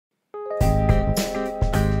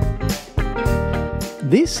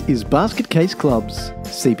This is Basket Case Clubs,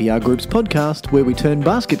 CPR Group's podcast where we turn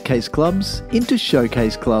basket case clubs into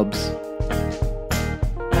showcase clubs.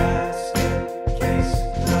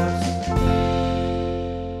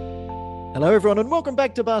 Hello everyone and welcome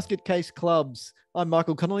back to Basket Case Clubs. I'm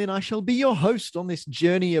Michael Connolly and I shall be your host on this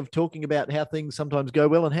journey of talking about how things sometimes go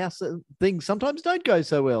well and how things sometimes don't go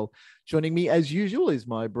so well. Joining me as usual is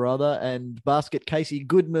my brother and Basket Casey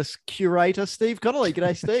goodness curator, Steve Connolly.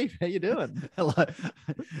 G'day, Steve. How you doing? Hello.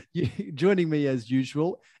 Joining me as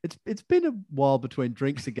usual. It's been a while between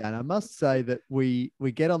drinks again. I must say that we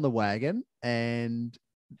get on the wagon and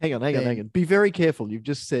Hang on. Be very careful. You've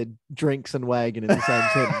just said drinks and wagon in the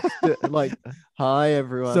same sentence. Like, hi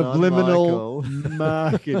everyone. Subliminal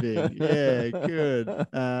marketing. Yeah, good.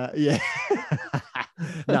 Yeah.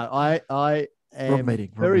 No, I am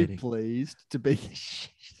very pleased to be.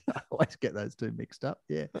 I always get those two mixed up.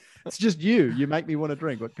 Yeah, it's just you. You make me want to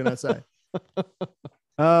drink. What can I say?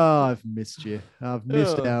 Oh, I've missed you. I've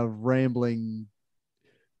missed our rambling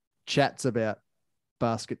chats about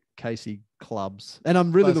basket casey clubs, and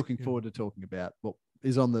I'm really looking forward to talking about what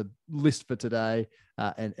is on the list for today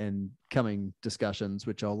and coming discussions,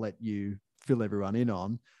 which I'll let you fill everyone in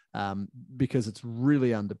on, because it's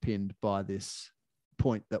really underpinned by this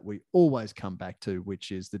point that we always come back to,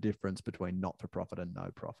 which is the difference between not-for-profit and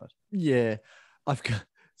no-profit. Yeah, I've got.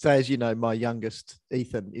 So as you know, my youngest,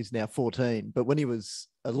 Ethan, is now 14, but when he was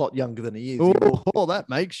a lot younger than he is. Oh, that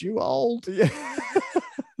makes you old. Yeah.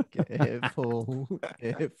 Careful.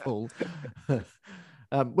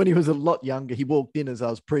 When he was a lot younger, he walked in as I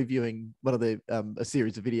was previewing one of the a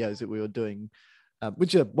series of videos that we were doing,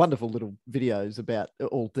 which are wonderful little videos about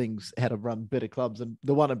all things how to run better clubs. And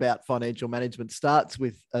the one about financial management starts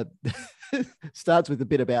with a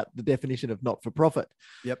bit about the definition of not-for-profit.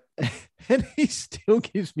 Yep. And he still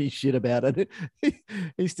gives me shit about it.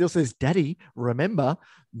 He still says, Daddy, remember,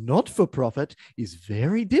 not-for-profit is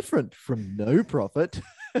very different from no-profit.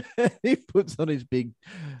 He puts on his big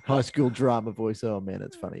high school drama voice. Oh man,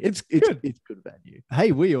 it's funny. It's good value.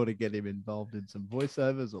 Hey, we ought to get him involved in some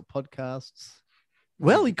voiceovers or podcasts.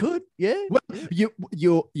 Well, he could, yeah.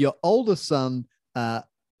 Well, your older son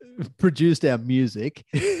produced our music.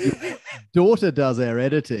 Your daughter does our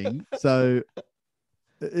editing, so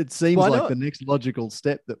it seems like the next logical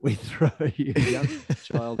step that we throw your young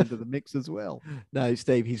child into the mix as well. No,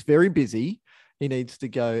 Steve, he's very busy. He needs to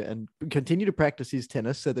go and continue to practice his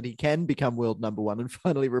tennis so that he can become world number one and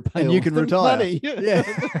finally repay all the money.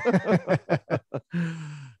 Yeah.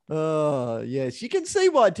 Oh, yes. You can see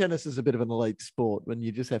why tennis is a bit of an elite sport when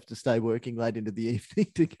you just have to stay working late into the evening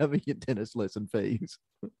to cover your tennis lesson fees.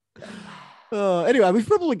 Anyway, we've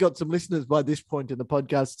probably got some listeners by this point in the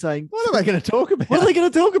podcast saying, what are they going to talk about? What are they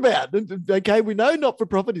going to talk about? Okay, we know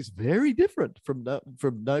not-for-profit is very different from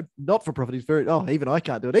not-for-profit is very, even I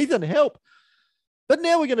can't do it. Ethan, help. But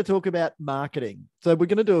now we're going to talk about marketing. So we're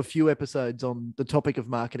going to do a few episodes on the topic of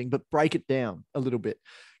marketing, but break it down a little bit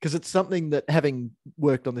because it's something that, having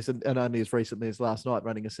worked on this and only as recently as last night,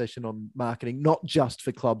 running a session on marketing, not just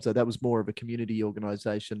for clubs, though that was more of a community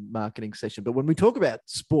organization marketing session. But when we talk about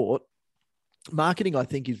sport, marketing, I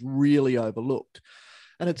think, is really overlooked.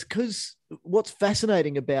 And it's because what's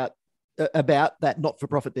fascinating about that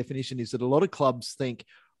not-for-profit definition is that a lot of clubs think,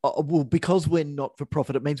 well, because we're not for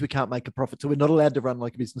profit, it means we can't make a profit. So we're not allowed to run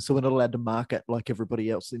like a business. So we're not allowed to market like everybody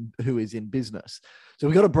else who is in business. So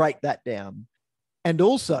we've got to break that down. And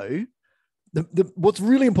also, what's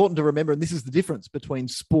really important to remember, and this is the difference between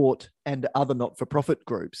sport and other not-for-profit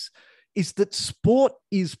groups, is that sport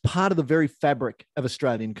is part of the very fabric of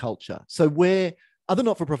Australian culture. So where other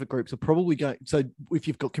not-for-profit groups are probably going, so if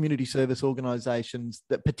you've got community service organisations,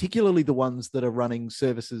 that particularly the ones that are running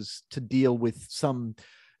services to deal with some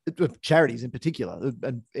charities in particular,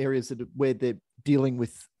 and areas where they're dealing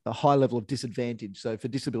with a high level of disadvantage. So for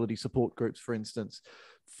disability support groups, for instance,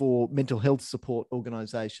 for mental health support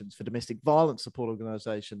organisations, for domestic violence support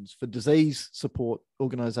organisations, for disease support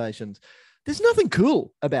organisations, there's nothing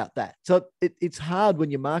cool about that. So it's hard when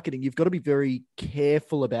you're marketing. You've got to be very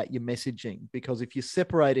careful about your messaging, because if you're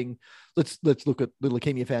separating, let's look at the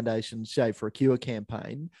Leukemia Foundation's Shave for a Cure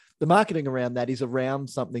campaign. The marketing around that is around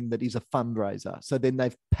something that is a fundraiser. So then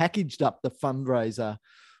they've packaged up the fundraiser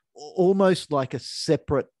almost like a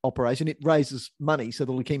separate operation. It raises money so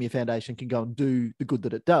the Leukemia Foundation can go and do the good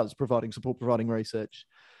that it does, providing support, providing research.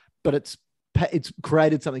 But it's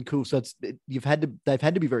created something cool. So they've had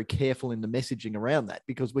to be very careful in the messaging around that,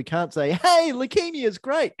 because we can't say, hey, leukemia is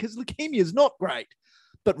great, because leukemia is not great.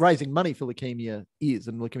 But raising money for leukemia is,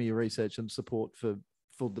 and leukemia research and support for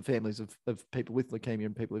the families of people with leukemia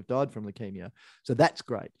and people who've died from leukemia. So that's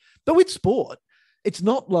great. But with sport, it's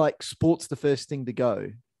not like sport's the first thing to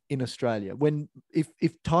go in Australia.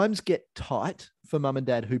 If times get tight for mum and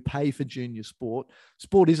dad who pay for junior sport,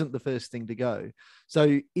 sport isn't the first thing to go.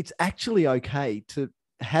 So it's actually okay to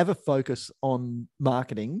have a focus on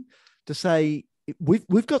marketing, to say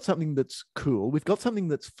we've got something that's cool, we've got something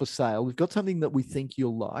that's for sale, we've got something that we think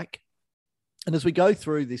you'll like. And as we go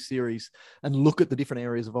through this series and look at the different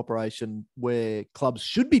areas of operation where clubs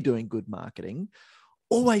should be doing good marketing,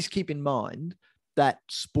 always keep in mind that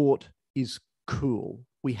sport is cool.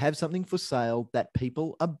 We have something for sale that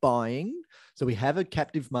people are buying. So we have a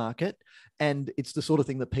captive market, and it's the sort of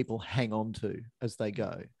thing that people hang on to as they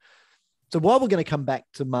go. So while we're going to come back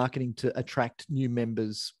to marketing to attract new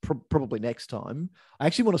members probably next time, I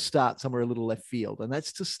actually want to start somewhere a little left field. And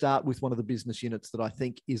that's to start with one of the business units that I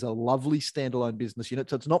think is a lovely standalone business unit.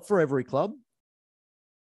 So it's not for every clubs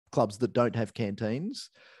that don't have canteens,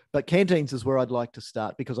 but Canteens is where I'd like to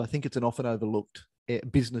start, because I think it's an often overlooked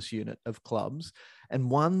business unit of clubs, and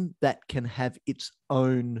one that can have its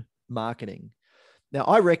own marketing. Now,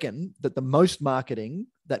 I reckon that the most marketing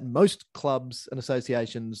that most clubs and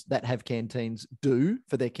associations that have canteens do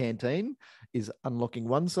for their canteen is unlocking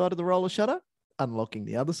one side of the roller shutter, unlocking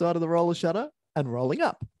the other side of the roller shutter, and rolling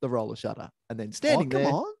up the roller shutter, and then standing there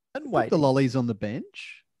and waiting. Put the lollies on the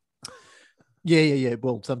bench. Yeah.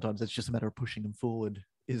 Well, sometimes it's just a matter of pushing them forward,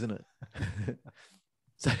 isn't it?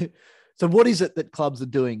 So what is it that clubs are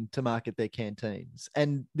doing to market their canteens?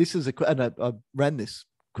 And this is and I ran this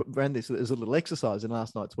as a little exercise in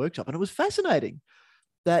last night's workshop, and it was fascinating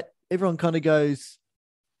that everyone kind of goes,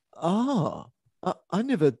 I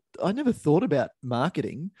never thought about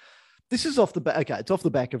marketing. This is off the back. Okay, it's off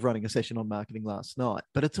the back of running a session on marketing last night,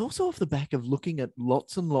 but it's also off the back of looking at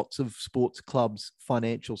lots and lots of sports clubs'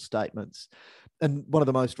 financial statements. And one of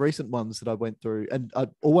the most recent ones that I went through, and I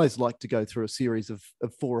always like to go through a series of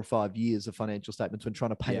 4 or 5 years of financial statements when trying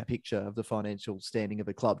to paint a picture of the financial standing of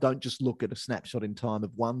a club. Don't just look at a snapshot in time of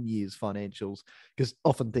 1 year's financials, because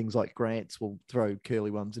often things like grants will throw curly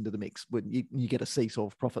ones into the mix when you get a seesaw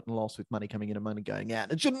of profit and loss with money coming in and money going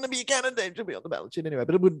out. It shouldn't be accounted, it should be on the balance sheet anyway,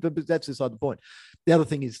 but that's beside the point. The other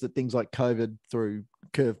thing is that things like COVID threw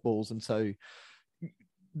curveballs, and so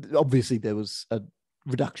obviously there was a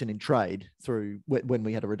reduction in trade through when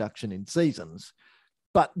we had a reduction in seasons.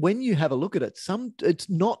 But when you have a look at it, it's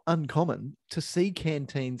not uncommon to see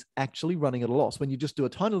canteens actually running at a loss when you just do a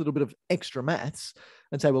tiny little bit of extra maths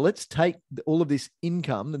and say, well, let's take all of this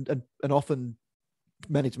income, and often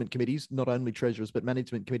management committees, not only treasurers, but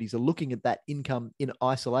management committees are looking at that income in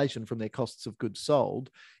isolation from their costs of goods sold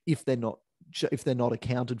if they're not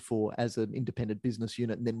accounted for as an independent business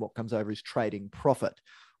unit. And then what comes over is trading profit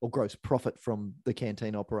or gross profit from the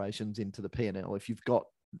canteen operations into the P&L if you've got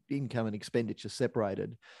income and expenditure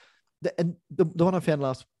separated. And the one I found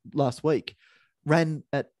last week ran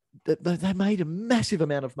at, they made a massive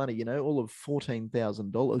amount of money, all of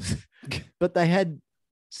 $14,000, but they had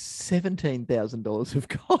 $17,000 of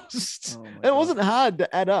costs. Oh, and it wasn't hard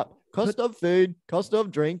to add up. Cost of food, cost of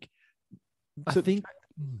drink. I think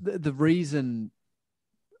the reason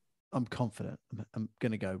I'm confident, I'm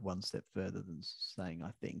going to go one step further than saying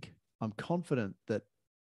I think. I'm confident that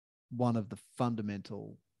one of the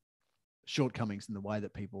fundamental shortcomings in the way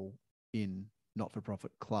that people in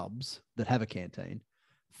not-for-profit clubs that have a canteen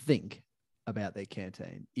think about their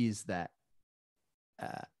canteen is that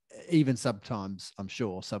even sometimes, I'm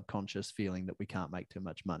sure, subconscious feeling that we can't make too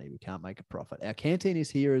much money, we can't make a profit. Our canteen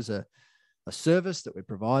is here as a service that we're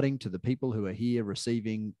providing to the people who are here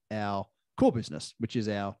receiving our core business, which is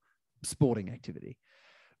our sporting activity.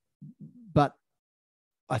 But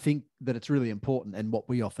I think that it's really important, and what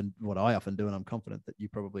I often do, and I'm confident that you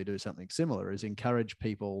probably do something similar, is encourage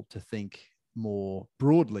people to think more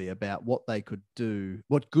broadly about what they could do,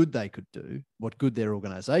 what good they could do, what good their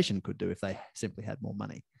organization could do if they simply had more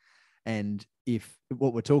money. And if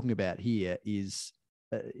what we're talking about here is,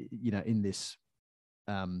 in this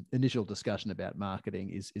initial discussion about marketing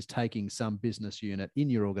is taking some business unit in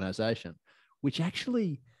your organization, which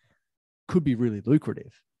actually could be really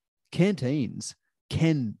lucrative. Canteens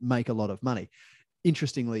can make a lot of money.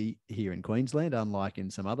 Interestingly, here in Queensland, unlike in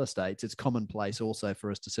some other states, it's commonplace also for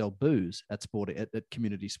us to sell booze at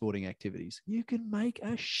community sporting activities. You can make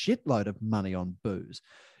a shitload of money on booze.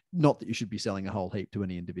 Not that you should be selling a whole heap to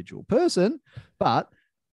any individual person, but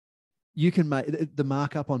you can make the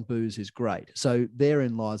markup on booze is great. So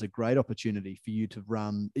therein lies a great opportunity for you to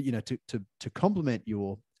run, to complement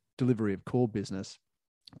your delivery of core business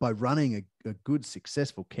by running a good,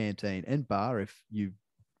 successful canteen and bar if you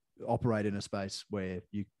operate in a space where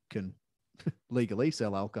you can legally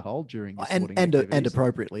sell alcohol during your and sporting activities. and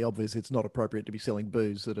appropriately. Obviously, it's not appropriate to be selling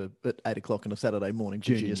booze at 8 o'clock on a Saturday morning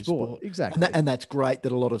for junior sport. Exactly. And that's great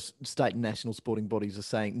that a lot of state and national sporting bodies are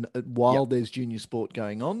saying, while there's junior sport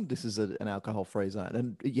going on, this is an alcohol-free zone.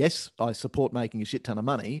 And yes, I support making a shit ton of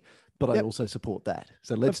money, but I also support that.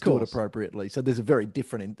 So let's do it appropriately. So there's a very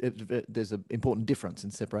different, there's an important difference in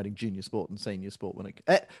separating junior sport and senior sport.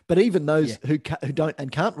 But even those who don't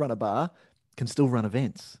and can't run a bar can still run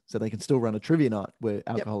events. So they can still run a trivia night where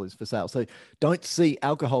alcohol is for sale. So don't see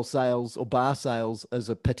alcohol sales or bar sales as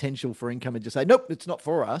a potential for income and just say, nope, it's not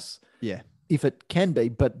for us. Yeah. If it can be,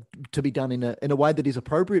 but to be done in a way that is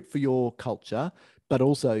appropriate for your culture, but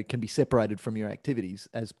also can be separated from your activities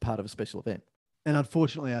as part of a special event. And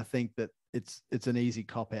unfortunately, I think that it's an easy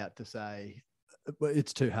cop out to say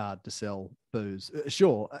it's too hard to sell booze.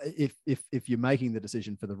 Sure, if you're making the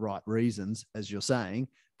decision for the right reasons, as you're saying,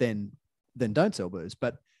 then don't sell booze.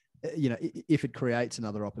 But if it creates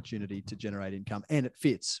another opportunity to generate income and it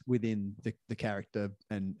fits within the character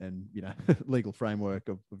and legal framework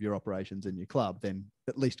of your operations in your club, then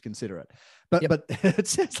at least consider it. But it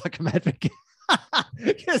sounds like I'm advocating.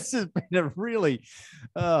 This has been a really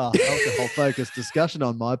alcohol-focused discussion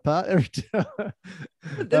on my part. It's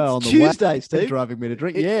Tuesday, Steve. Driving me to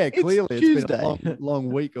drink. Clearly. It's been a long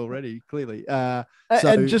week already, clearly.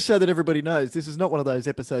 And just so that everybody knows, this is not one of those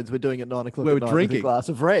episodes we're doing at 9 o'clock we're at night drinking with a glass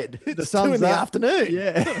of red. The sun's 2 in the up. afternoon.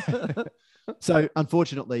 Yeah. So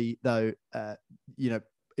unfortunately, though,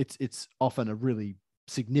 it's often a really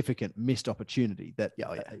significant missed opportunity that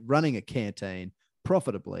running a canteen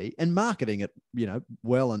profitably and marketing it,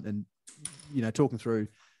 well and talking through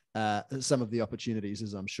some of the opportunities,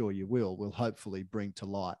 as I'm sure you will hopefully bring to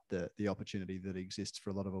light the opportunity that exists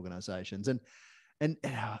for a lot of organizations. And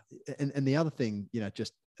the other thing,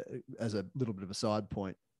 just as a little bit of a side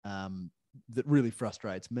point, that really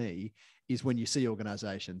frustrates me is when you see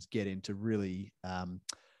organizations get into really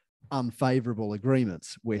unfavorable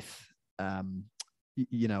agreements with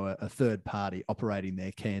a third party operating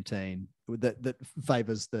their canteen that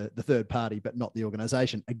favors the third party, but not the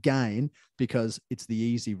organization, again, because it's the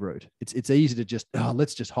easy route. It's easy to just,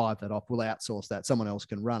 let's just hive that off. We'll outsource that. Someone else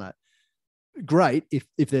can run it. Great if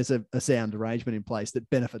there's a sound arrangement in place that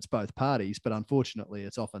benefits both parties, but unfortunately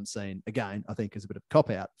it's often seen, again, I think, as a bit of a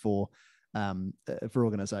cop-out for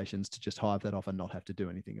organizations to just hive that off and not have to do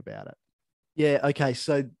anything about it. Yeah. Okay.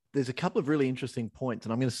 So there's a couple of really interesting points,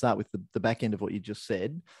 and I'm going to start with the back end of what you just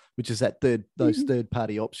said, which is those third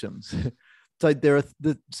party options. So there are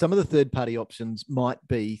some of the third party options might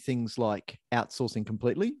be things like outsourcing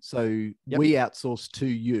completely. So we outsource to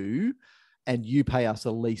you, and you pay us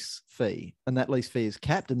a lease fee, and that lease fee is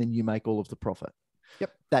capped, and then you make all of the profit.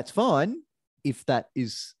 Yep, that's fine if that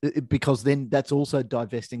is, because then that's also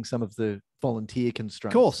divesting some of the volunteer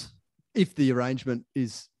constraints. Of course, if the arrangement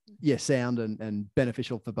is sound and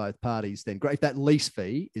beneficial for both parties, then great. If that lease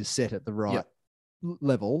fee is set at the right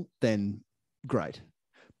level, then great.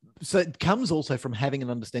 So it comes also from having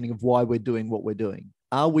an understanding of why we're doing what we're doing.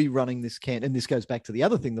 Are we running this and this goes back to the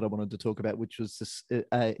other thing that I wanted to talk about, which was this,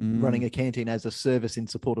 running a canteen as a service in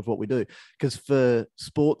support of what we do. Because for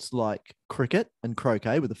sports like cricket and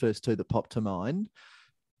croquet were the first two that popped to mind,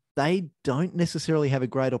 they don't necessarily have a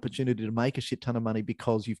great opportunity to make a shit ton of money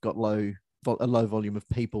because you've got a low volume of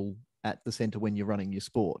people at the center when you're running your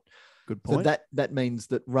sport. Good point. So that means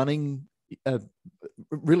that running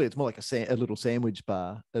really it's more like a little sandwich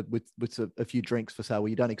bar with a few drinks for sale where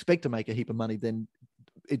you don't expect to make a heap of money. Then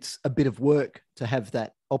it's a bit of work to have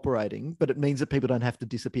that operating, but it means that people don't have to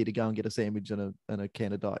disappear to go and get a sandwich and a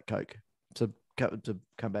can of Diet Coke to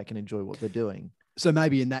come back and enjoy what they're doing. So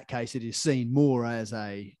maybe in that case, it is seen more as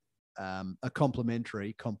a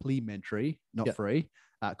complimentary, not free,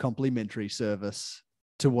 complimentary service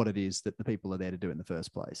to what it is that the people are there to do in the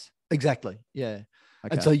first place. Exactly. Yeah.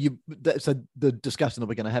 Okay. And so the discussion that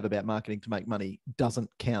we're going to have about marketing to make money doesn't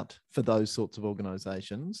count for those sorts of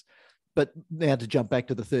organizations. But now to jump back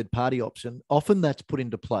to the third party option, often that's put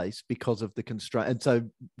into place because of the constraint. And so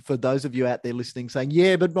for those of you out there listening saying,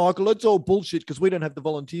 yeah, but Michael, it's all bullshit because we don't have the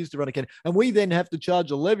volunteers to run a canteen. And we then have to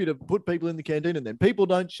charge a levy to put people in the canteen and then people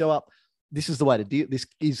don't show up. This is the way to deal. This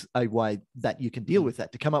is a way that you can deal with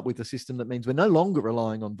that, to come up with a system that means we're no longer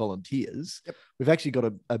relying on volunteers. Yep. We've actually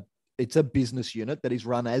got it's a business unit that is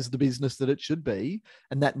run as the business that it should be.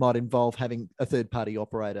 And that might involve having a third party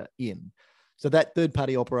operator in. So that third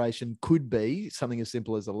party operation could be something as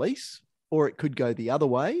simple as a lease, or it could go the other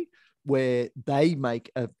way where they make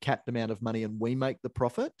a capped amount of money and we make the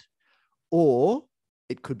profit, or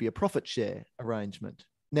it could be a profit share arrangement.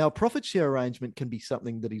 Now, a profit share arrangement can be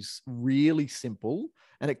something that is really simple,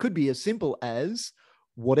 and it could be as simple as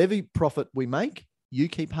whatever profit we make, you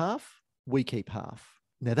keep half, we keep half.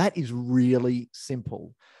 Now, that is really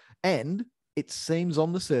simple. And it seems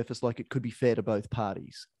on the surface like it could be fair to both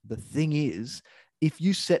parties. The thing is, if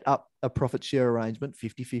you set up a profit share arrangement,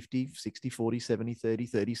 50-50, 60-40,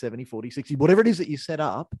 70-30, 30-70, 40-60, whatever it is that you set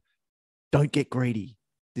up, don't get greedy.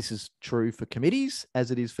 This is true for committees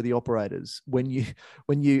as it is for the operators. When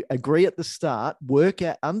you agree at the start, work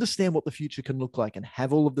out, understand what the future can look like and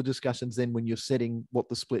have all of the discussions then when you're setting what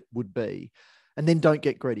the split would be. And then don't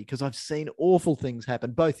get greedy, because I've seen awful things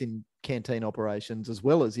happen, both in canteen operations as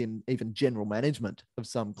well as in even general management of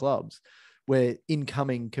some clubs, where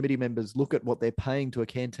incoming committee members look at what they're paying to a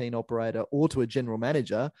canteen operator or to a general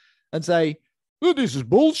manager and say, oh, this is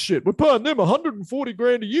bullshit. We're paying them 140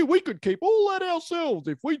 grand a year. We could keep all that ourselves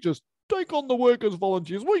if we just take on the work as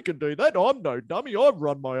volunteers. We can do that. I'm no dummy. I've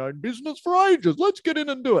run my own business for ages. Let's get in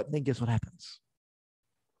and do it. And then guess what happens?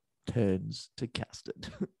 Turns to custard.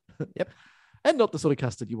 Yep. And not the sort of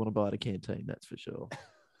custard you want to buy at a canteen, that's for sure.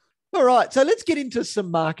 All right, so let's get into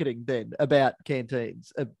some marketing then about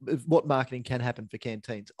canteens, what marketing can happen for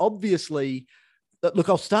canteens. Obviously, look,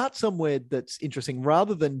 I'll start somewhere that's interesting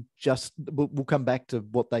rather than just, we'll come back to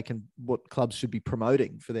what clubs should be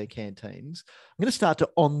promoting for their canteens. I'm going to start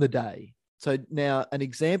to on the day. So now an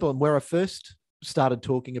example, and where I first started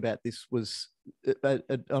talking about this was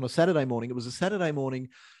on a Saturday morning. It was a Saturday morning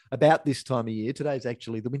about this time of year. Today's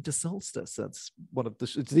actually the winter solstice. That's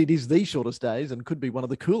it is the shortest days and could be one of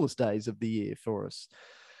the coolest days of the year for us.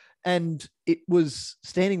 And it was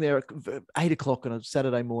standing there at 8 o'clock on a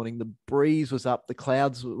Saturday morning. The breeze was up, the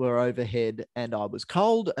clouds were overhead, and I was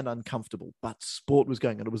cold and uncomfortable, but sport was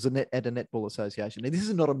going on. It was at a netball association. Now, this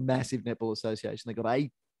is not a massive netball association. They got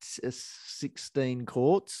 16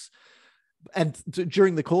 courts. And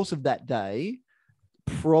during the course of that day,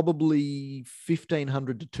 probably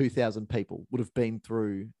 1,500 to 2,000 people would have been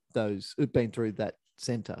through that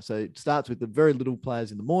centre. So it starts with the very little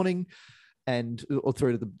players in the morning or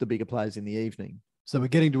through to the bigger players in the evening. So we're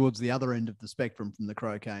getting towards the other end of the spectrum from the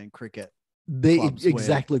croquet and cricket.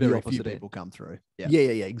 Exactly the opposite few people end. Come through. Yeah,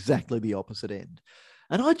 exactly the opposite end.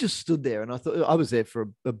 And I just stood there and I thought I was there for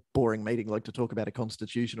a boring meeting, like to talk about a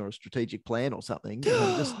constitution or a strategic plan or something.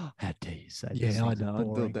 And how dare you say yeah, this? I know.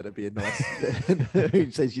 I thought that'd be a nice.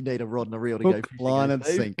 Who says you need a rod and a reel to hook, go line and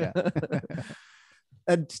sinker?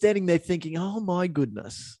 And standing there thinking, oh my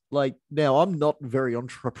goodness, like now I'm not very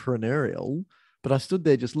entrepreneurial, but I stood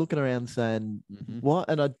there just looking around saying, what?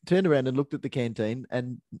 And I turned around and looked at the canteen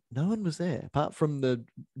and no one was there apart from the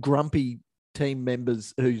grumpy team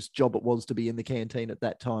members whose job it was to be in the canteen at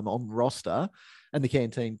that time on roster, and the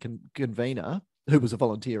canteen convener, who was a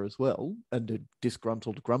volunteer as well, and a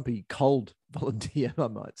disgruntled, grumpy, cold volunteer, I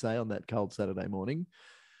might say, on that cold Saturday morning.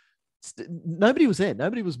 Nobody was there.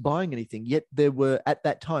 Nobody was buying anything, yet there were, at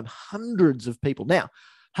that time, hundreds of people. Now,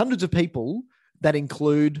 hundreds of people that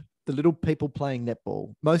include the little people playing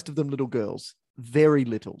netball, most of them little girls, very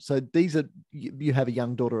little. So these are, you have a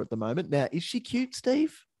young daughter at the moment. Now, is she cute,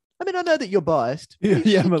 Steve? I mean, I know that you're biased.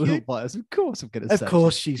 Yeah, I'm a little biased. Of course, I'm going to say. Of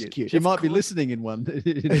course, she's cute. She might be listening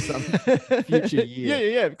in some future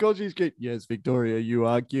year. Yeah. Of course, she's cute. Yes, Victoria, you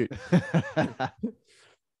are cute.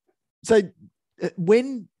 So,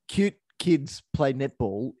 when cute kids play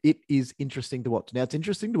netball, it is interesting to watch. Now, it's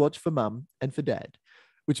interesting to watch for mum and for dad,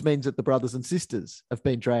 which means that the brothers and sisters have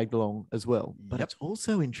been dragged along as well. But It's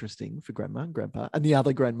also interesting for grandma and grandpa and the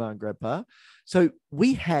other grandma and grandpa. So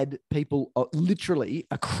we had people literally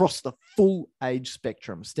across the full age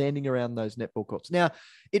spectrum standing around those netball courts. Now,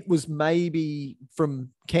 it was maybe from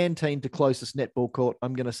canteen to closest netball court,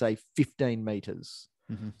 I'm going to say 15 meters.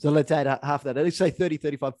 So let's add half of that. Let's say 30,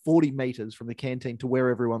 35, 40 meters from the canteen to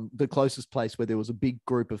where the closest place where there was a big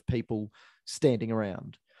group of people standing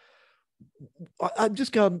around. I'm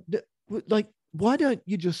just going, like, why don't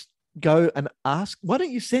you just go and ask? Why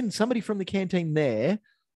don't you send somebody from the canteen there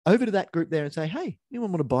over to that group there and say, hey,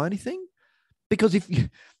 anyone want to buy anything? Because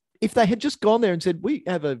if they had just gone there and said, we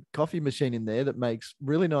have a coffee machine in there that makes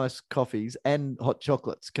really nice coffees and hot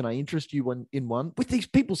chocolates. Can I interest you in one? With these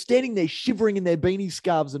people standing there shivering in their beanie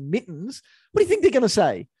scarves and mittens, what do you think they're going to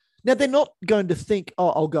say? Now, they're not going to think, oh,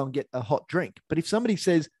 I'll go and get a hot drink. But if somebody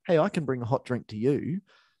says, hey, I can bring a hot drink to you,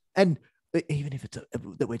 and even if it's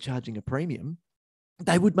that we're charging a premium,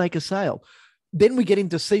 they would make a sale. Then we get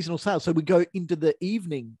into seasonal sales. So we go into the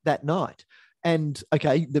evening that night. And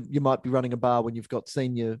okay, you might be running a bar when you've got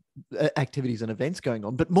senior activities and events going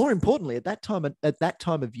on. But more importantly, at that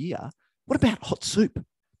time of year, what about hot soup?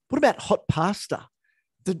 What about hot pasta?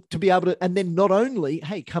 To be able to, and then not only,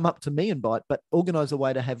 hey, come up to me and buy it, but organize a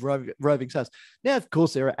way to have roving sales. Now, of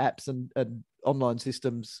course, there are apps and online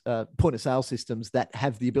systems, point of sale systems that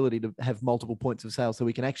have the ability to have multiple points of sale. So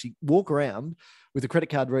we can actually walk around with a credit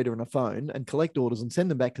card reader and a phone and collect orders and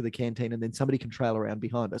send them back to the canteen, and then somebody can trail around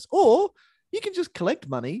behind us. Or you can just collect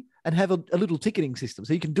money and have a little ticketing system.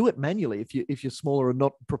 So you can do it manually if you're smaller and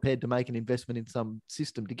not prepared to make an investment in some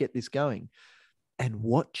system to get this going. And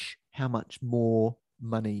watch how much more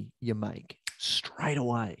money you make straight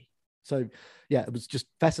away. So yeah, it was just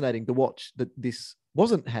fascinating to watch that this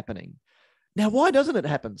wasn't happening. Now, why doesn't it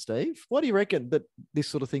happen, Steve? Why do you reckon that this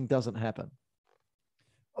sort of thing doesn't happen?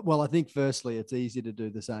 Well, I think firstly, it's easy to do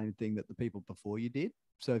the same thing that the people before you did.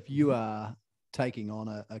 So if you are taking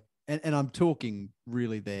on and I'm talking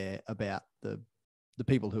really there about the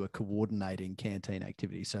people who are coordinating canteen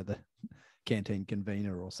activities, so the canteen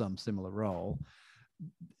convener or some similar role,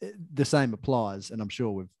 the same applies, and I'm sure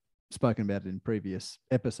we've spoken about it in previous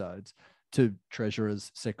episodes, to treasurers,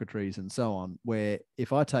 secretaries, and so on, where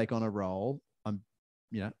if I take on a role, I'm,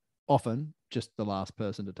 often just the last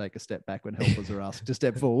person to take a step back when helpers are asked to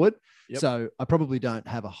step forward. Yep. So I probably don't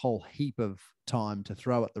have a whole heap of time to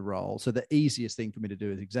throw at the role. So the easiest thing for me to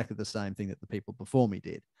do is exactly the same thing that the people before me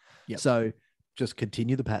did. Yep. So just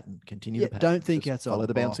continue the pattern. Continue the pattern. Don't think outside follow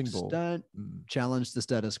the bouncing box. Ball. Don't challenge the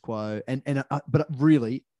status quo. But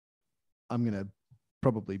really, I'm going to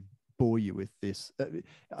probably bore you with this.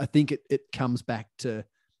 I think it comes back to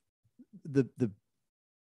the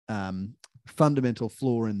fundamental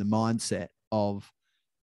flaw in the mindset of,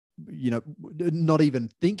 not even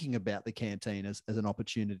thinking about the canteen as an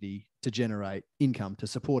opportunity to generate income to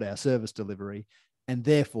support our service delivery, and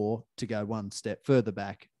therefore to go one step further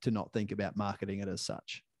back to not think about marketing it as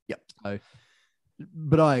such. Yep. So,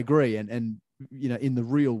 but I agree. And in the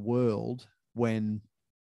real world, when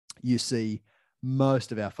you see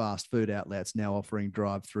most of our fast food outlets now offering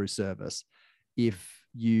drive-through service, if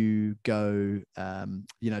you go,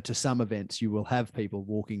 to some events, you will have people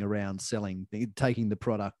walking around selling, taking the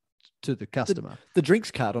product to the customer. The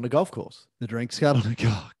drinks cart on a golf course. The drinks cart on a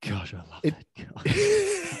golf. Gosh, I love it.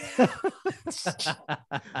 Steve,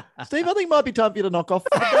 I think it might be time for you to knock off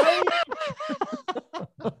for the day.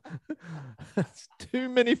 That's too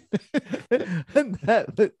many. And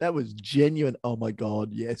that was genuine. Oh my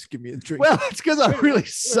God. Yes. Give me a drink. Well, it's because I really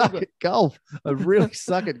suck at golf.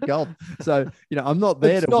 So, I'm not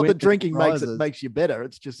there it's to not win that drinking prizes. makes you better.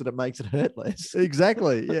 It's just that it makes it hurt less.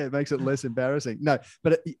 Exactly. Yeah. It makes it less embarrassing. No,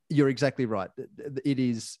 but you're exactly right. It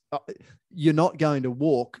is, you're not going to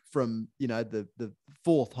walk from, the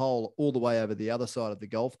fourth hole all the way over the other side of the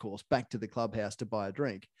golf course back to the clubhouse to buy a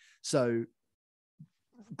drink. So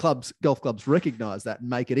golf clubs recognize that and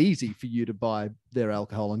make it easy for you to buy their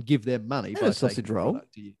alcohol and give them money by a sausage roll.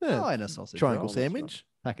 Yeah. And a sausage triangle roll, sandwich,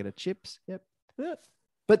 packet of chips. Yep. Yeah.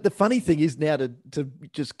 But the funny thing is now to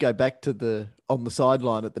just go back to on the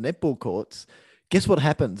sideline at the netball courts, guess what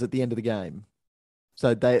happens at the end of the game?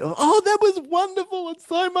 So that was wonderful. It's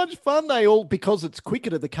so much fun. Because it's quicker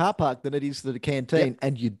to the car park than it is to the canteen. Yep.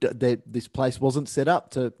 And this place wasn't set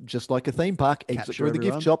up to, just like a theme park, exit through the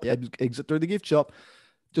gift shop, exit through the gift shop,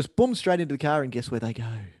 just boom, straight into the car, and guess where they go?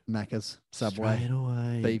 Macca's, Subway, straight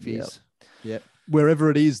away. Beefies. Yep. Wherever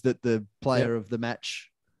it is that the player of the match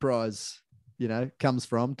prize, comes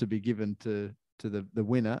from to be given to the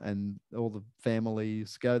winner, and all the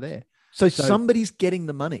families go there. So somebody's getting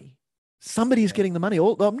the money. Somebody is getting the money.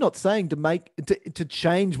 I'm not saying to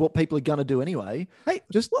change what people are going to do anyway. Hey,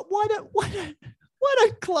 just why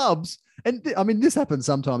don't clubs? And I mean, this happens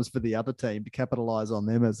sometimes for the other team to capitalize on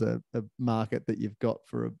them as a market that you've got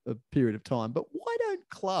for a period of time. But why don't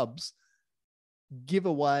clubs give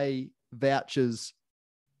away vouchers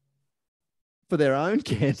for their own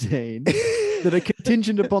canteen that are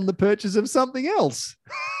contingent upon the purchase of something else?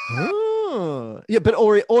 Yeah, but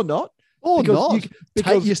or not. Or not,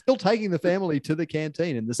 because you're still taking the family to the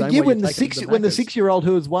canteen in the same way. When the 6-year-old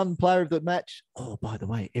who has won player of the match, by the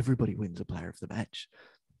way, everybody wins a player of the match,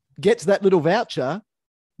 gets that little voucher.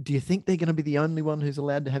 Do you think they're going to be the only one who's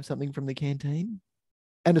allowed to have something from the canteen?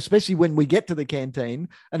 And especially when we get to the canteen,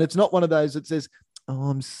 and it's not one of those that says,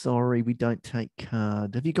 "Oh, I'm sorry, we don't take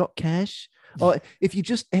card. Have you got cash?" Oh, if you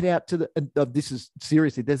just head out to this is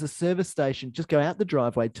seriously, there's a service station. Just go out the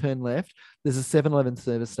driveway, turn left. There's a 7-Eleven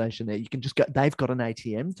service station there. You can just go. They've got an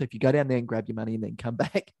ATM, so if you go down there and grab your money and then come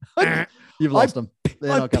back, you've lost them.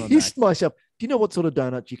 They're not coming back. I pissed myself. Do you know what sort of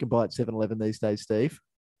donuts you can buy at 7-Eleven these days, Steve?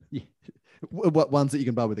 Yeah. What ones that you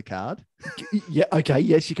can buy with a card? Yeah. Okay.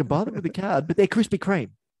 Yes, you can buy them with a card, but they're Krispy Kreme.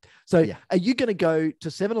 So are you going to go to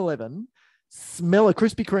 7-Eleven, smell a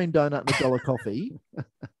Krispy Kreme donut and $1 coffee,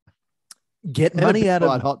 get money out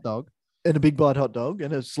of hot dog and a big bite hot dog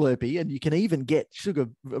and a Slurpee, and you can even get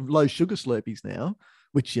low sugar Slurpees now,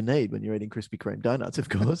 which you need when you're eating Krispy Kreme donuts, of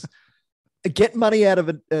course. Get money out of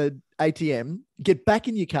an ATM, get back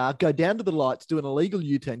in your car, go down to the lights, do an illegal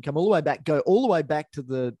U-turn, come all the way back, go all the way back to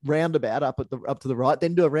the roundabout up to the right,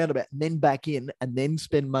 then do a roundabout, and then back in, and then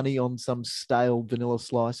spend money on some stale vanilla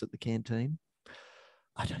slice at the canteen.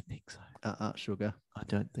 I don't think so. Sugar. I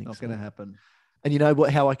don't think Not going to happen. And you know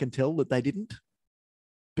what? How I can tell that they didn't?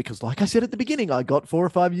 Because, like I said at the beginning, I got 4 or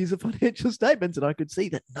 5 years of financial statements, and I could see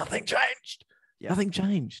that nothing changed. Yeah. Nothing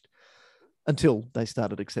changed. Until they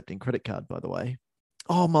started accepting credit card, by the way.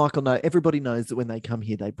 Oh, Michael, no. Everybody knows that when they come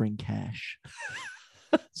here, they bring cash.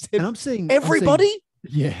 And I'm seeing... Everybody?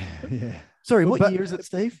 Yeah. Sorry, what year is it,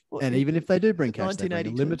 Steve? And even if they do bring cash, they bring a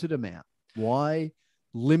limited amount. Why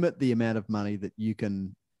limit the amount of money that you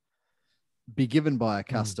can be given by a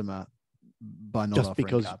customer by not offering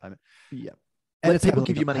card payment? Yeah. And let people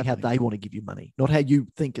give you money how they want to give you money, not how you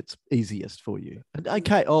think it's easiest for you. And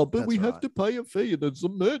okay, but we have to pay a fee and there's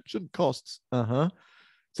some merchant costs.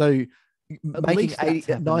 So making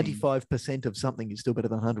 95% of something is still better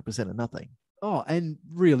than 100% of nothing. Oh, and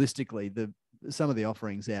realistically, some of the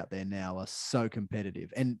offerings out there now are so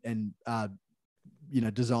competitive and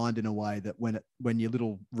designed in a way that when your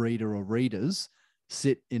little reader or readers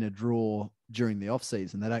sit in a drawer during the off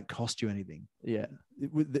season, they don't cost you anything. Yeah,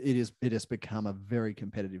 it has become a very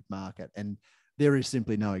competitive market, and there is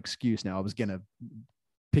simply no excuse now. I was going to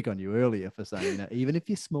pick on you earlier for saying, even if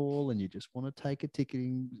you're small and you just want to take a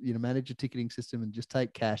ticketing, manage a ticketing system and just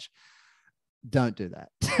take cash, don't do that.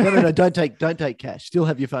 No, don't take cash. Still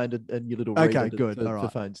have your phone and your little reader for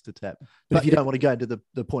phones to tap. But if you don't want to go into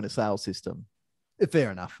the point of sale system,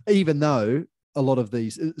 fair enough. Even though a lot of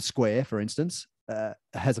these, Square, for instance,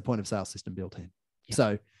 has a point of sale system built in. Yep.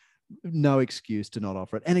 So no excuse to not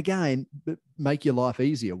offer it. And again, make your life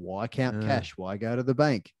easier. Why count cash? Why go to the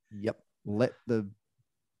bank? Yep.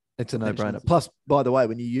 It's a no-brainer. Plus, by the way,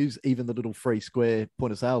 when you use even the little free Square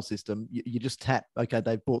point of sale system, you just tap, okay,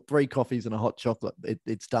 they've bought 3 coffees and a hot chocolate.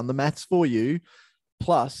 It's done the maths for you.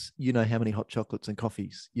 Plus, you know how many hot chocolates and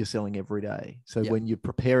coffees you're selling every day. So when you're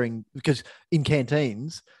preparing, because in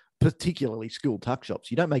canteens, particularly school tuck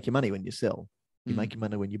shops, you don't make your money when you sell. You make your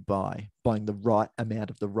money when you buying the right amount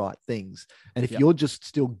of the right things. And if you're just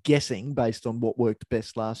still guessing based on what worked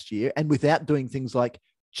best last year and without doing things like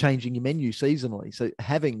changing your menu seasonally, so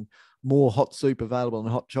having more hot soup available and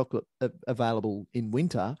hot chocolate available in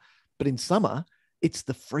winter, but in summer, it's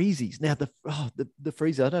the freezies. Now, the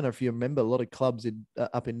freezer, I don't know if you remember a lot of clubs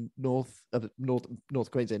up in North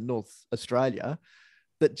Queensland, North Australia,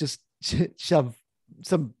 that just shove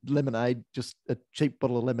some lemonade, just a cheap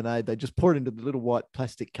bottle of lemonade. They just pour it into the little white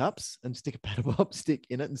plastic cups and stick a paddle pop stick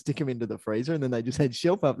in it and stick them into the freezer. And then they just had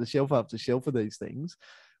shelf after shelf after shelf of these things,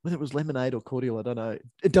 whether it was lemonade or cordial, I don't know.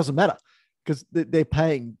 It doesn't matter because they're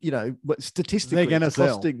paying, statistically it's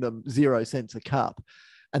costing them 0 cents a cup.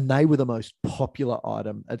 And they were the most popular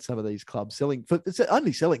item at some of these clubs, it's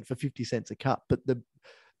only selling for 50 cents a cup, but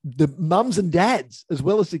the mums and dads, as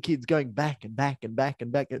well as the kids, going back and back and back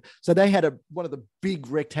and back. So they had one of the big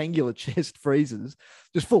rectangular chest freezers,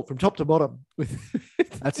 just full from top to bottom.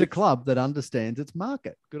 That's a club that understands its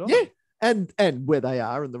market. Good on them. And where they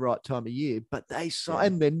are in the right time of year, but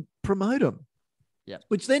and then promote them. Yeah.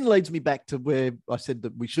 Which then leads me back to where I said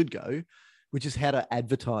that we should go, which is how to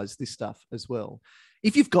advertise this stuff as well.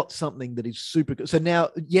 If you've got something that is super good. So now,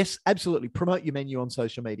 yes, absolutely promote your menu on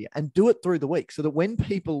social media and do it through the week so that when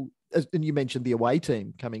people, and you mentioned the away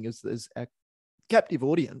team coming as a captive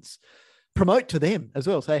audience, promote to them as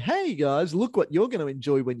well. Say, hey guys, look what you're going to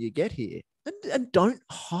enjoy when you get here. And don't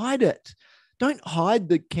hide it. Don't hide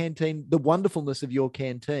the canteen, the wonderfulness of your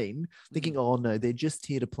canteen, thinking, oh no, they're just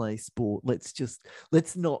here to play sport.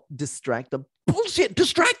 Let's not distract them. Bullshit,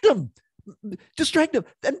 distract them.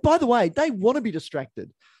 And by the way, they want to be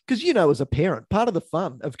distracted because, as a parent, part of the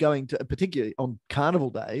fun of going to, particularly on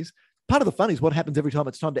carnival days, part of the fun is what happens every time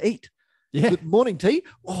it's time to eat. Yeah. The morning tea.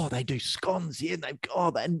 Oh, they do scones here. And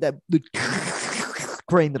the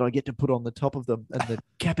cream that I get to put on the top of them. And the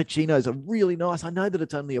cappuccinos are really nice. I know that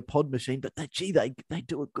it's only a pod machine, but they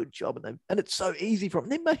do a good job. And it's so easy for them.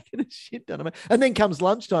 They're making a shit ton of money. And then comes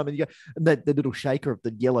lunchtime and you go, and the little shaker of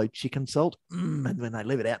the yellow chicken salt. And when they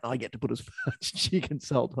leave it out, I get to put as much chicken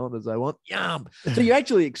salt on as I want. Yum. So you're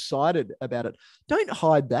actually excited about it. Don't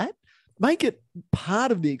hide that. Make it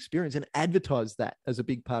part of the experience and advertise that as a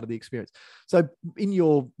big part of the experience. So in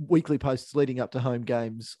your weekly posts leading up to home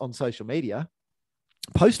games on social media,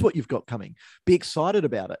 post what you've got coming, be excited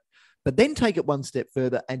about it, but then take it one step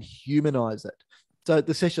further and humanize it. So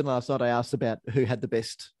the session last night, I asked about who had the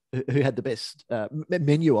best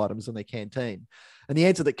menu items in their canteen. And the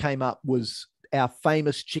answer that came up was our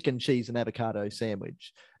famous chicken, cheese, and avocado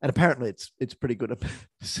sandwich. And apparently it's pretty good.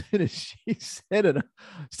 As soon as she said it, I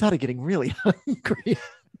started getting really hungry.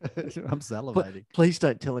 I'm salivating. Please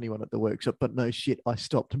don't tell anyone at the workshop, but no shit, I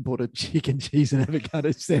stopped and bought a chicken, cheese, and avocado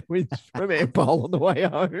sandwich from Airpole on the way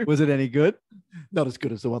home. Was it any good? Not as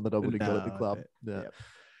good as the one that I would have got at the club. No. Yep.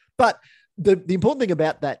 But the important thing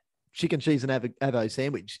about that chicken, cheese, and avo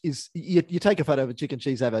sandwich is you take a photo of a chicken,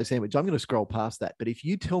 cheese, avo sandwich. I'm going to scroll past that. But if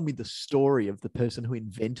you tell me the story of the person who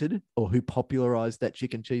invented or who popularized that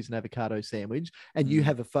chicken, cheese, and avocado sandwich, and you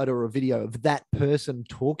have a photo or a video of that person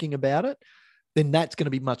talking about it, then that's going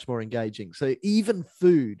to be much more engaging. So even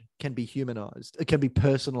food can be humanized. It can be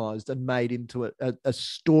personalized and made into a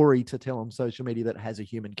story to tell on social media that has a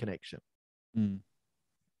human connection. Mm.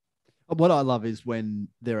 What I love is when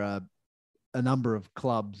there are a number of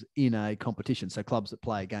clubs in a competition, so clubs that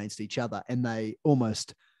play against each other, and they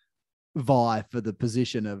almost vie for the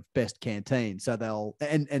position of best canteen. So they'll,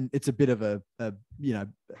 and it's a bit of a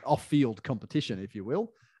off-field competition, if you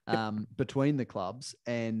will. Between the clubs,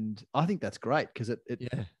 and I think that's great because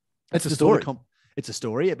it's a story. It's a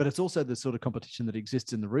story, but it's also the sort of competition that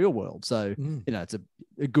exists in the real world. So it's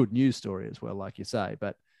a good news story as well, like you say.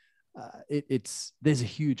 But there's a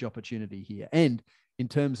huge opportunity here, and in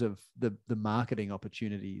terms of the marketing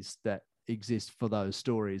opportunities that exist for those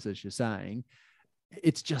stories, as you're saying,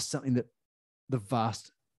 it's just something that the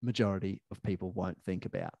vast majority of people won't think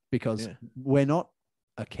about because we're not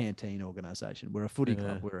a canteen organization. We're a footy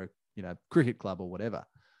club. We're a cricket club or whatever.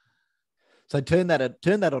 So turn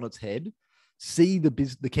that on its head, see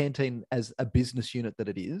the canteen as a business unit that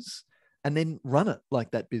it is, and then run it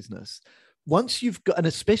like that business. Once you've got, and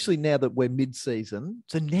especially now that we're mid-season,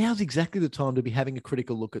 so now's exactly the time to be having a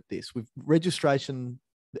critical look at this. With registration,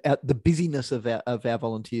 the busyness of our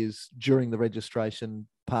volunteers during the registration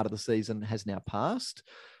part of the season has now passed.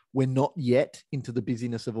 We're not yet into the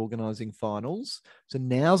busyness of organising finals. So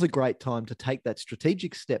now's a great time to take that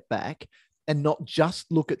strategic step back and not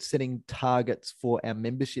just look at setting targets for our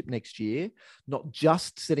membership next year, not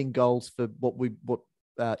just setting goals for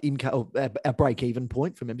income, our break-even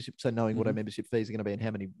point for membership. So knowing what our membership fees are going to be and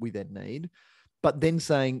how many we then need, but then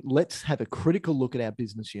saying, let's have a critical look at our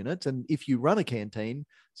business units. And if you run a canteen,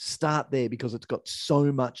 start there because it's got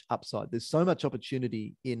so much upside. There's so much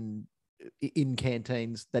opportunity in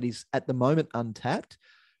canteens that is at the moment untapped.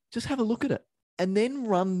 Just have a look at it and then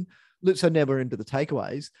run. So now we're into the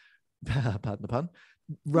takeaways, pardon the pun,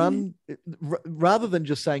 rather than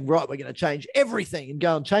just saying, right, we're going to change everything and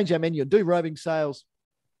go and change our menu and do roving sales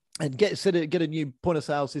and get a new point of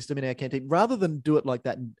sale system in our canteen, rather than do it like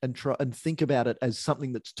that and try and think about it as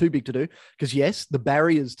something that's too big to do. Because yes, the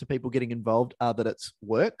barriers to people getting involved are that it's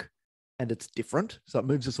work and it's different. So it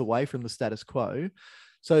moves us away from the status quo.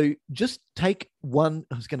 So just take one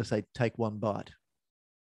bite.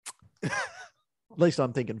 At least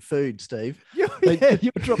I'm thinking food, Steve. You're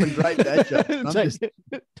dropping great nature. I'm just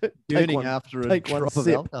yearning after a drop of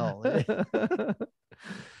alcohol. Yeah.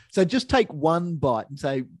 So just take one bite and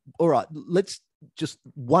say, all right, let's just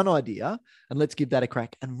one idea and let's give that a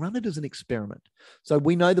crack and run it as an experiment. So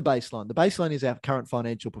we know the baseline. The baseline is our current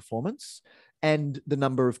financial performance and the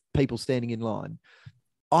number of people standing in line.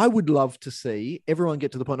 I would love to see everyone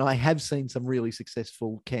get to the point. I have seen some really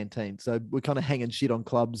successful canteens. So we're kind of hanging shit on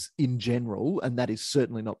clubs in general, and that is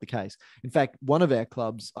certainly not the case. In fact, one of our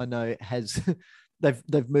clubs I know has,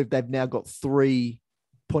 they've now got 3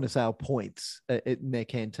 point of sale points in their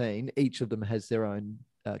canteen. Each of them has their own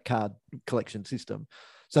card collection system.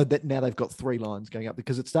 So that now they've got 3 lines going up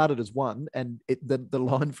because it started as one, and the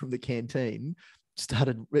line from the canteen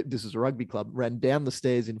started, this is a rugby club, ran down the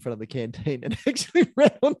stairs in front of the canteen and actually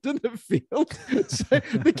ran onto the field. So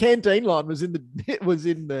the canteen line was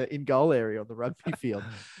in goal area on the rugby field.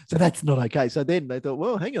 So that's not okay. So then they thought,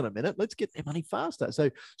 well, hang on a minute, let's get their money faster. So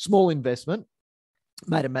small investment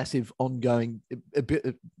made a massive ongoing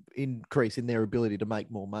increase in their ability to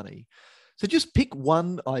make more money. So just pick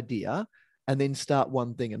one idea and then start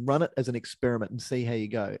one thing and run it as an experiment and see how you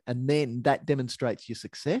go. And then that demonstrates your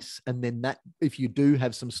success. And then that, if you do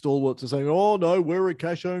have some stalwarts saying, oh no, we're a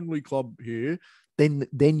cash only club here, then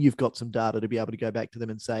you've got some data to be able to go back to them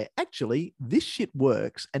and say, actually, this shit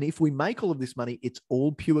works. And if we make all of this money, it's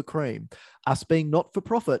all pure cream. Us being not for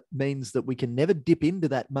profit means that we can never dip into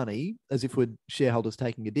that money as if we're shareholders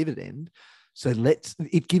taking a dividend. So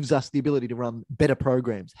it gives us the ability to run better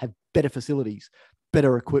programs, have better facilities,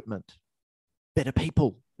 better equipment, better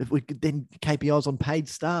people. If we could then KPIs on paid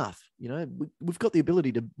staff, we've got the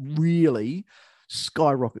ability to really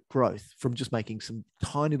skyrocket growth from just making some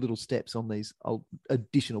tiny little steps on these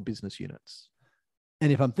additional business units.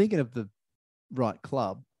 And if I'm thinking of the right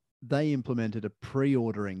club, they implemented a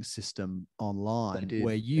pre-ordering system online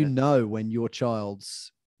where you know when your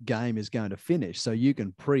child's game is going to finish. So you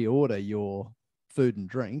can pre-order your food and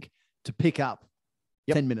drink to pick up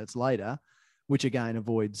 10 minutes later, which again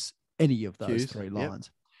avoids any of those three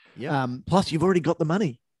lines. Yeah. Plus, you've already got the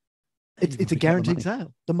money. It's a guaranteed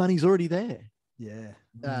sale. The money's already there.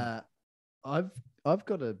 Yeah. I've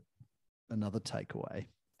got another takeaway,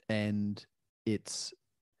 and it's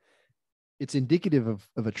indicative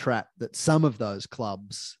of a trap that some of those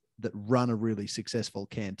clubs that run a really successful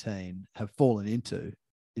canteen have fallen into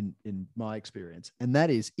in my experience. And that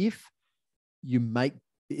is if you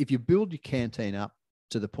build your canteen up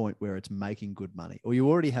to the point where it's making good money, or you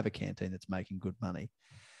already have a canteen that's making good money,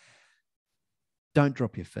 don't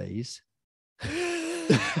drop your fees.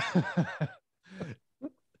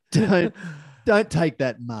 Don't take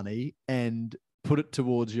that money and put it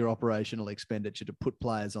towards your operational expenditure to put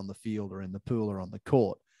players on the field or in the pool or on the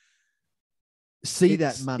court.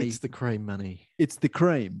 That money. It's the cream money. It's the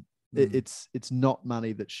cream. It's not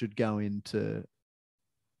money that should go into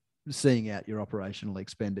seeing out your operational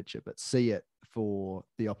expenditure, but see it for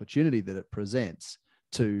the opportunity that it presents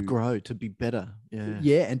to grow, to be better.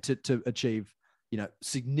 And to achieve,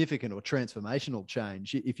 significant or transformational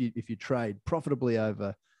change. If you trade profitably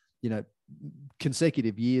over,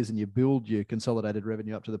 consecutive years and you build your consolidated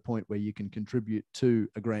revenue up to the point where you can contribute to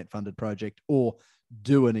a grant funded project or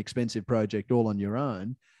do an expensive project all on your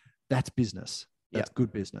own, that's business. That's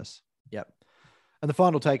good business. Yep. And the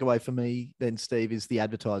final takeaway for me then, Steve, is the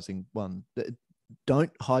advertising one.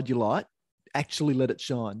 Don't hide your light. Actually let it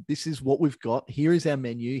shine. This is what we've got. Here is our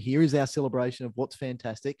menu. Here is our celebration of what's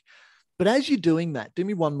fantastic. But as you're doing that, do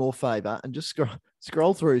me one more favor and just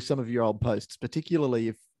scroll through some of your old posts,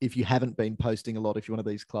 particularly if you haven't been posting a lot, if you're one of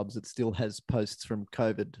these clubs that still has posts from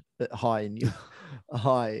COVID high in your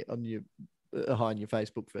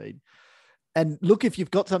Facebook feed. And look, if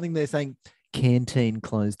you've got something there saying canteen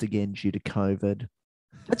closed again due to COVID,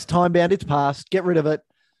 it's time bound, it's past, get rid of it.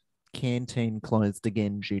 Canteen closed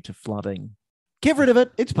again due to flooding. Get rid of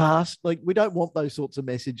it, it's past. Like, we don't want those sorts of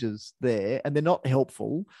messages there, and they're not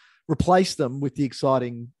helpful. Replace them with the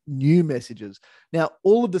exciting new messages. Now,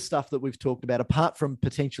 all of the stuff that we've talked about, apart from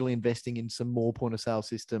potentially investing in some more point of sale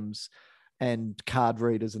systems and card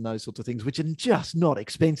readers and those sorts of things, which are just not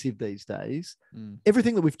expensive these days,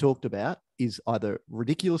 everything that we've talked about is either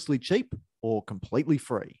ridiculously cheap or completely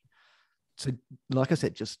free. So, like I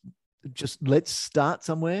said, just let's start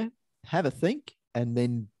somewhere, have a think, and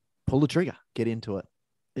then pull the trigger, get into it.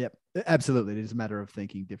 Yep, absolutely. It is a matter of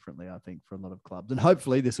thinking differently, I think, for a lot of clubs. And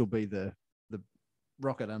hopefully this will be the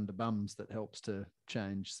rocket under bums that helps to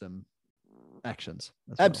change some actions.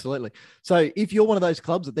 Absolutely. So if you're one of those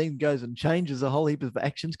clubs that then goes and changes a whole heap of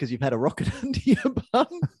actions because you've had a rocket under your bum,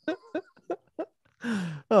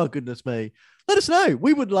 oh, goodness me. Let us know.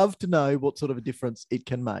 We would love to know what sort of a difference it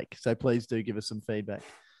can make. So please do give us some feedback.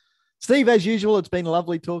 Steve, as usual, it's been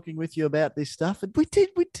lovely talking with you about this stuff. And we did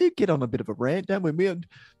get on a bit of a rant, don't we?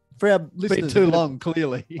 For our listeners, too long,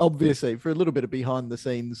 clearly. Obviously, for a little bit of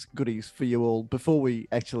behind-the-scenes goodies for you all before we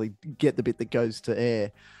actually get the bit that goes to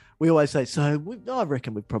air. We always say, I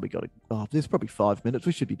reckon we've probably got there's probably 5 minutes.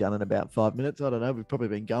 We should be done in about 5 minutes. I don't know. We've probably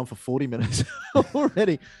been going for 40 minutes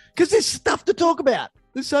already because there's stuff to talk about.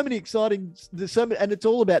 There's so many and it's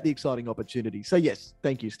all about the exciting opportunity. So yes,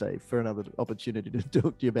 thank you, Steve, for another opportunity to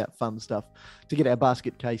talk to you about fun stuff to get our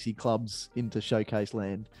basket casey clubs into showcase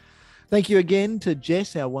land. Thank you again to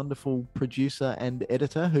Jess, our wonderful producer and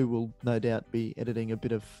editor, who will no doubt be editing a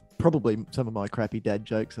bit of probably some of my crappy dad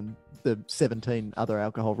jokes and the 17 other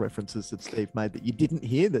alcohol references that Steve made that you didn't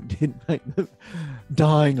hear, that didn't make them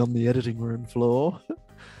dying on the editing room floor.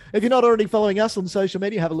 If you're not already following us on social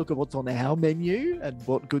media, have a look at what's on our menu and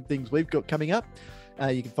what good things we've got coming up.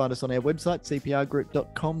 You can find us on our website,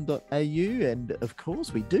 cprgroup.com.au. And of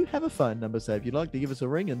course, we do have a phone number. So if you'd like to give us a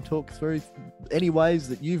ring and talk through any ways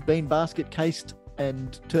that you've been basket cased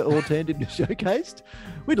or turned into showcased,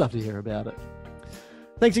 we'd love to hear about it.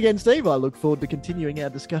 Thanks again, Steve. I look forward to continuing our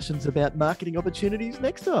discussions about marketing opportunities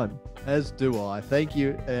next time. As do I. Thank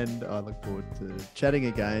you. And I look forward to chatting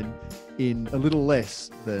again in a little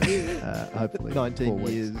less than hopefully 19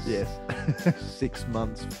 years. Yes. 6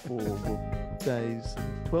 months, 4 days,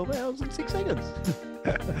 12 hours and 6 seconds.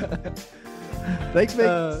 Thanks,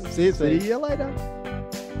 Mick. See you soon. See you later.